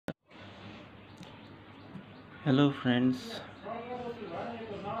Hello friends,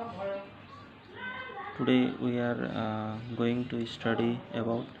 today we are going to study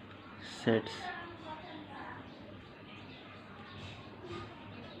about sets.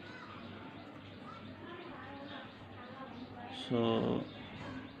 So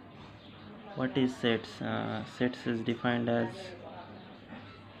what is sets? Sets is defined as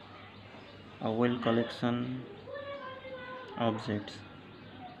a well collection objects.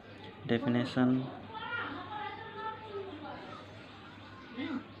 Definition: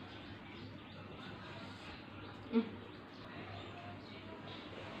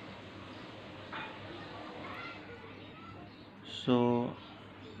 so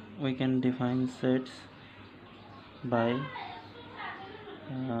we can define sets by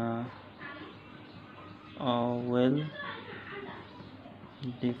uh, a well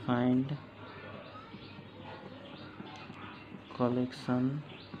defined collection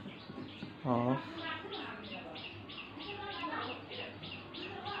of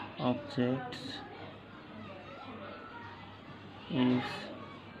objects is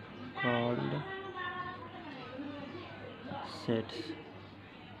called sets.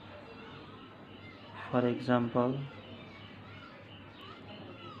 For example,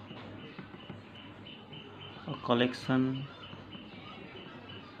 a collection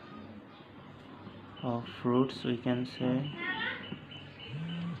of fruits, we can say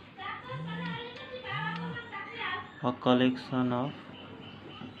a collection of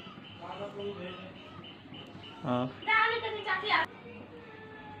a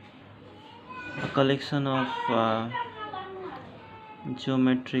collection of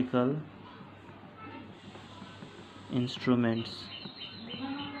geometrical instruments.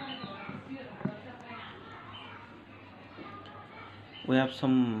 We have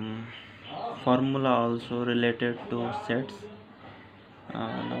some formula also related to sets.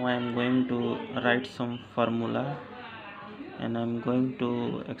 Now I am going to write some formula and I am going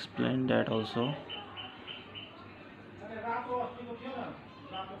to explain that also.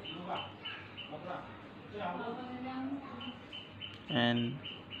 And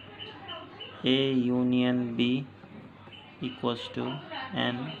A union B equals to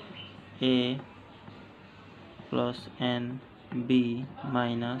N A plus N B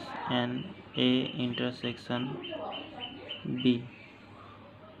minus N A intersection B,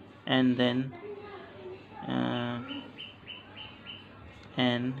 and then uh,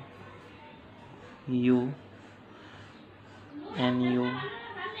 N U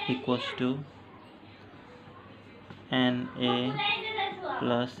equals to N A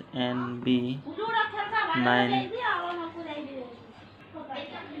plus N B 9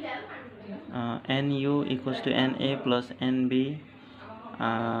 Nu equals to Na plus Nb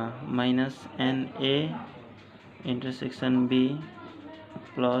minus Na intersection B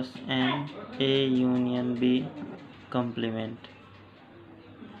plus Na union B complement.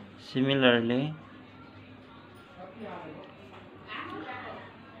 Similarly,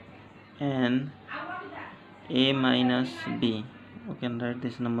 N A minus B, we can write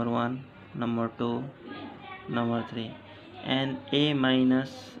this number 1, number 2, number 3, and A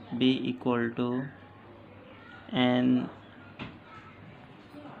minus B equal to N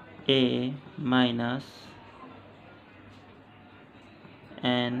A minus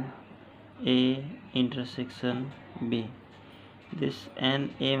N A intersection B. This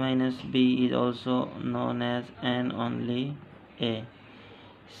N A minus B is also known as N only A.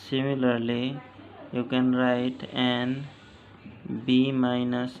 Similarly, you can write N B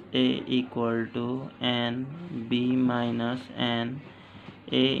minus A equal to N B minus N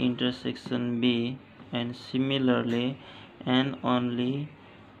A intersection B, and similarly N only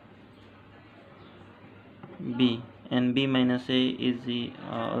B, and B minus A is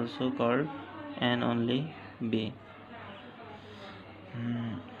also called N only B.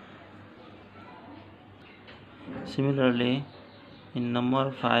 Similarly, in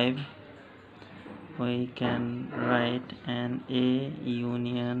number 5 we can write N A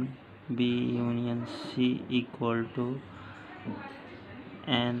union B union C equal to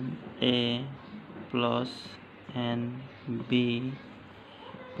N A plus N B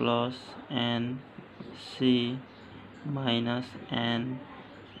plus N C minus N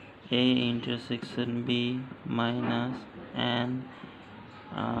A intersection B minus N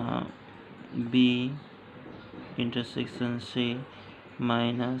B intersection C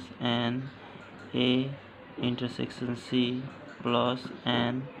minus N A intersection C plus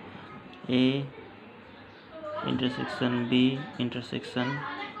N A intersection B intersection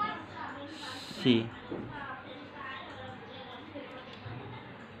C.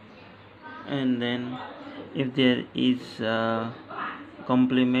 And then if there is a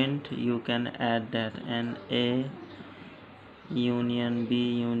complement, you can add that, and A union B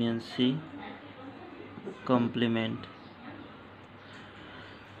union C complement.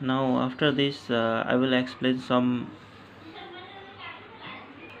 Now after this I will explain some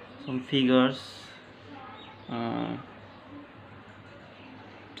figures. uh,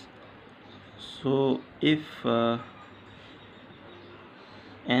 so if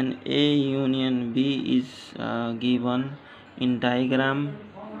an A union B is given in diagram,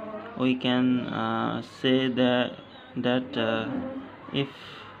 we can say that if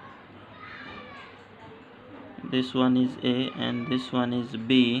this one is A and this one is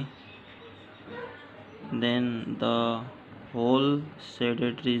B, then the whole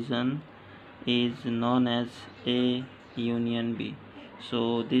shaded region is known as A union B.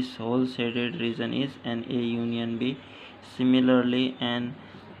 So this whole shaded region is an A union B. Similarly, an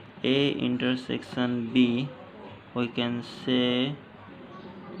A intersection B, we can say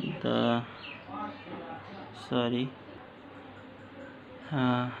the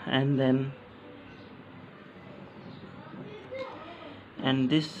and then and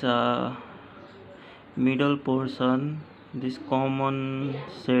this middle portion, this common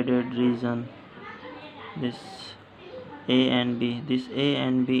shaded region, this A and B, this A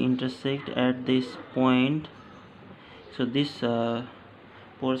and B intersect at this point, so this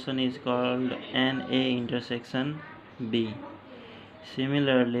portion is called an A intersection B.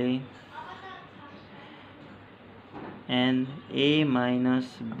 Similarly, an A minus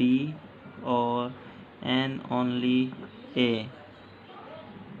B or an only A,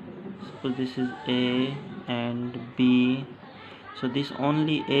 suppose this is A and B, so this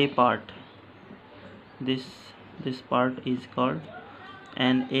only A part, this part is called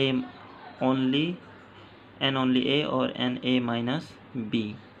an A only, an only A or an A minus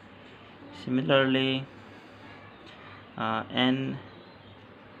B. Similarly, an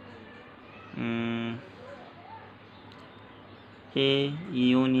A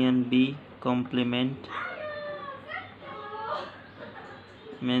union B complement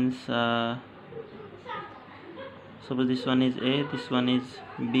means suppose this one is A, this one is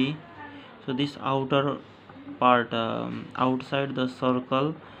B, so this outer part outside the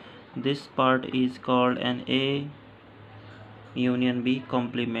circle, this part is called an A union B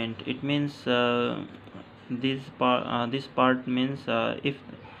complement. It means this part means if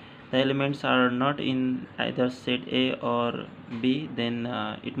the elements are not in either set A or B, then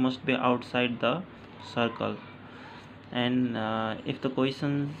it must be outside the circle. And if the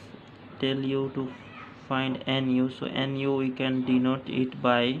questions tell you to find NU, so NU we can denote it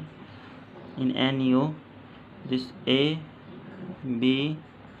by, in NU, this A B,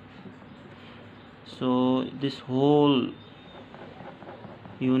 so this whole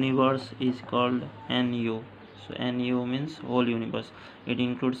universe is called NU. So NU means whole universe. It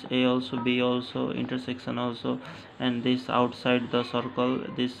includes A also, B also, intersection also, and this outside the circle,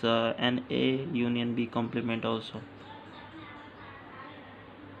 this an A union B complement also.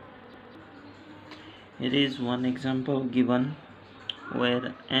 Here is one example given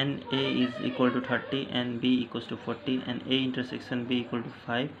where n A is equal to 30 and B equals to 40 and A intersection B equal to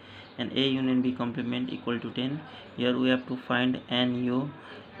 5 and A union B complement equal to 10. Here we have to find NU,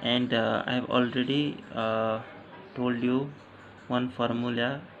 and I have already told you one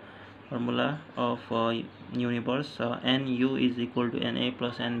formula of universe. NU is equal to NA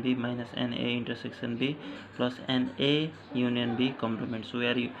plus NB minus NA intersection B plus NA union B complement. So we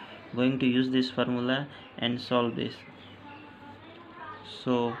are going to use this formula and solve this.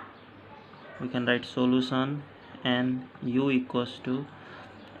 So we can write solution, and U equals to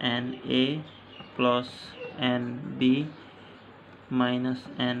an A plus an B minus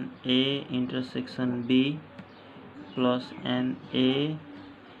an A intersection B plus an A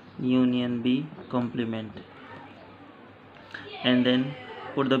union B complement, and then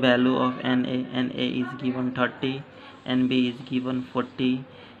put the value of NA. NA is given 30, NB is given 40,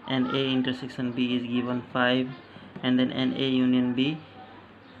 NA intersection B is given 5, and then NA union B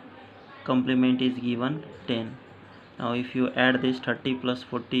complement is given 10. Now if you add this 30 plus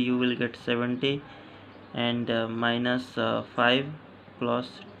 40, you will get 70, and minus 5 plus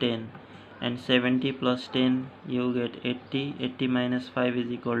 10, and 70 plus 10 you get 80. 80 minus 5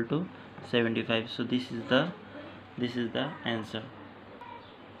 is equal to 75. So this is the answer.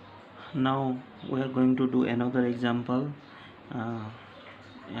 Now we are going to do another example.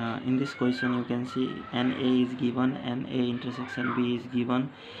 In this question you can see NA is given, NA intersection B is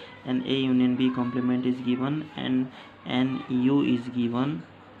given, NA union B complement is given, and NU is given.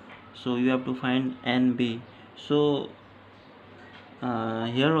 So you have to find NB. So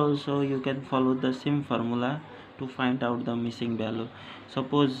here also you can follow the same formula to find out the missing value.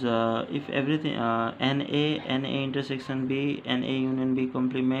 Suppose if everything na intersection b, na union b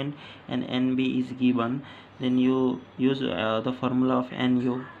complement, and nb is given, then you use the formula of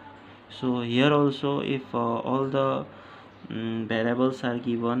nu. So here also, if all the variables are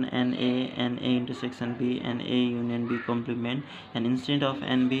given, na intersection b, na union b complement, and instead of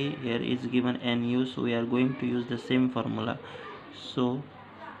nb here is given nu, so we are going to use the same formula. So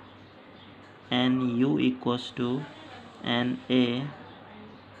nu equals to na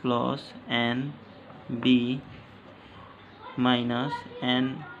plus nb minus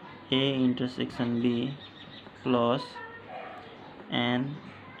na intersection b plus na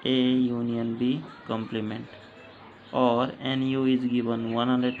union b complement, or nu is given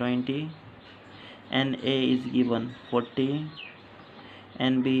 120, na is given 40,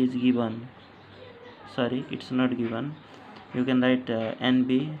 nb is given, sorry, it's not given, you can write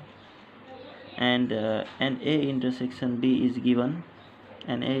nb, and na intersection b is given,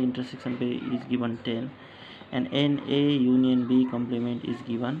 na intersection b is given 10, and na union b complement is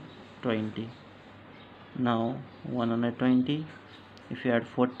given 20. Now 120, if you add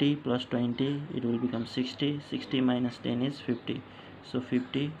 40 plus 20, it will become 60. 60 minus 10 is 50, so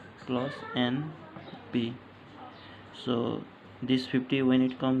 50 plus nb. So this 50, when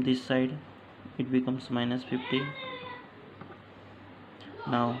it comes this side, it becomes minus 50.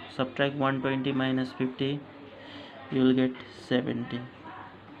 Now subtract 120 minus 50, you will get 70.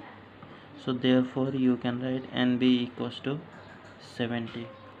 So therefore you can write nb equals to 70.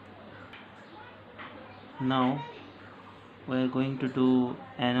 Now we are going to do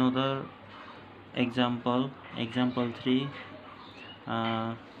another example 3.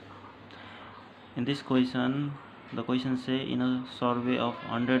 In this question, the question say, in a survey of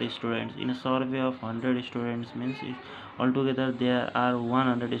 100 students, in a survey of 100 students means altogether there are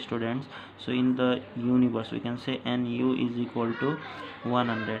 100 students. So in the universe, we can say nu is equal to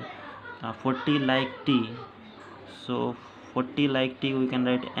 100. 40 like t, so 40 like t, we can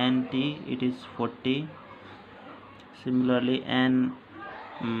write nt, it is 40. Similarly, n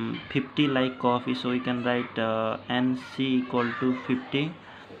 50 like coffee, so we can write nc equal to 50,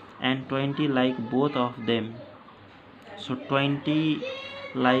 and 20 like both of them, so 20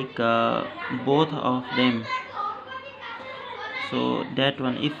 like both of them. So that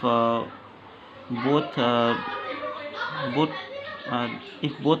one, if both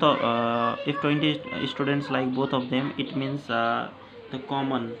if 20 students like both of them, it means the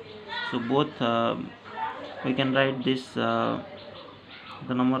common. So both we can write this the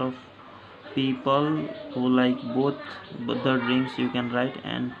number of people who like both the drinks, you can write,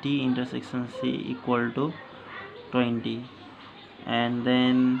 and t intersection c equal to 20. And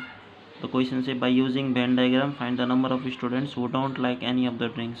then the question say, by using Venn diagram find the number of students who don't like any of the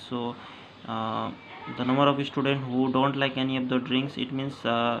drinks. So the number of students who don't like any of the drinks, it means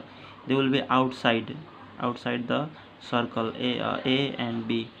they will be outside the circle a and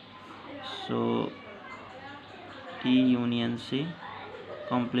b. So t union c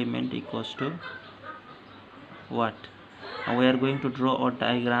complement equals to what? Now we are going to draw a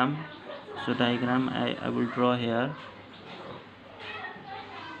diagram. So diagram I will draw here.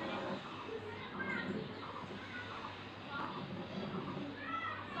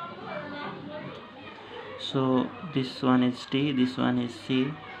 So this one is t, this one is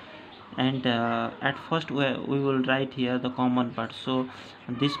c, and at first we will write here the common part. So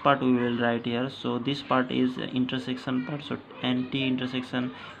this part we will write here. So this part is intersection part, so nt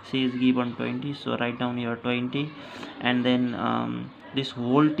intersection c is given 20, so write down here 20, and then this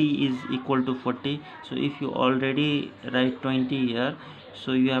whole t is equal to 40. So if you already write 20 here,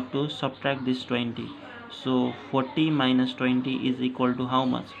 so you have to subtract this 20. So 40 minus 20 is equal to how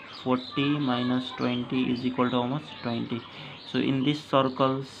much? 40 minus 20 is equal to how much? 20. So in this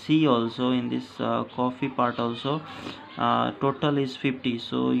circle C also, in this coffee part also, total is 50.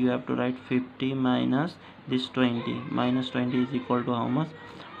 So you have to write 50 minus this 20. Minus 20 is equal to how much?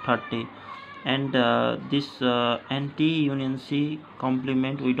 30. And this NT union C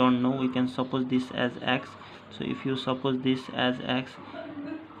complement, we don't know. We can suppose this as X. So if you suppose this as X,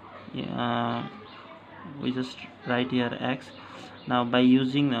 we just write here X. Now by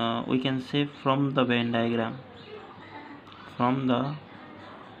using we can say from the Venn diagram,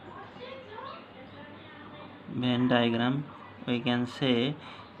 we can say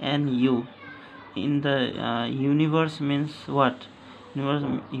nu in the universe means what?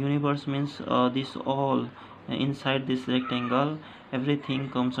 Universe means this all inside this rectangle, everything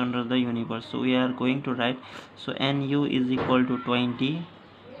comes under the universe. So we are going to write, so nu is equal to 20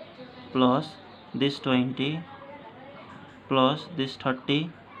 plus this 20 plus this 30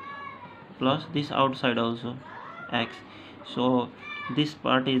 plus this outside also. x. So this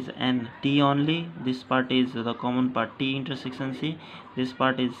part is n t only, this part is the common part t intersection c, this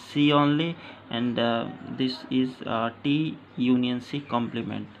part is c only, and this is t union c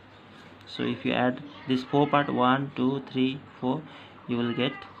complement. So if you add this four part 1 2 3 4, you will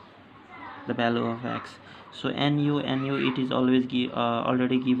get the value of x. So nu it is always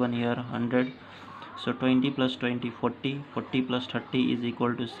already given here 100. So 20 plus 20 40, 40 plus 30 is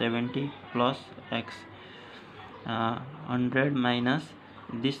equal to 70 plus x. 100 minus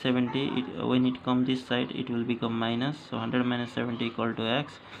this 70, when it comes this side it will become minus, so 100 minus 70 equal to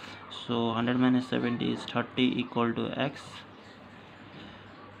x. So 100 minus 70 is 30 equal to x,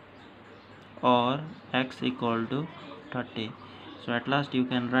 or x equal to 30. So at last you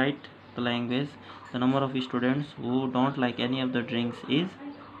can write the language. The number of students who don't like any of the drinks is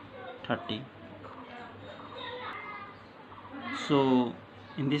 30. So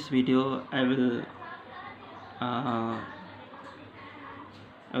in this video uh,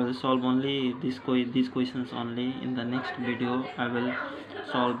 I will solve only these questions only. In the next video I will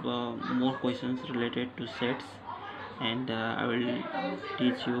solve more questions related to sets, and I will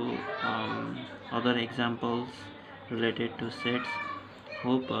teach you other examples related to sets.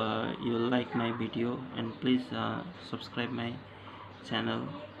 Hope you like my video, and please subscribe my channel,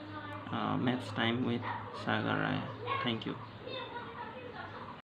 Maths Time with Sagar Raya. Thank you.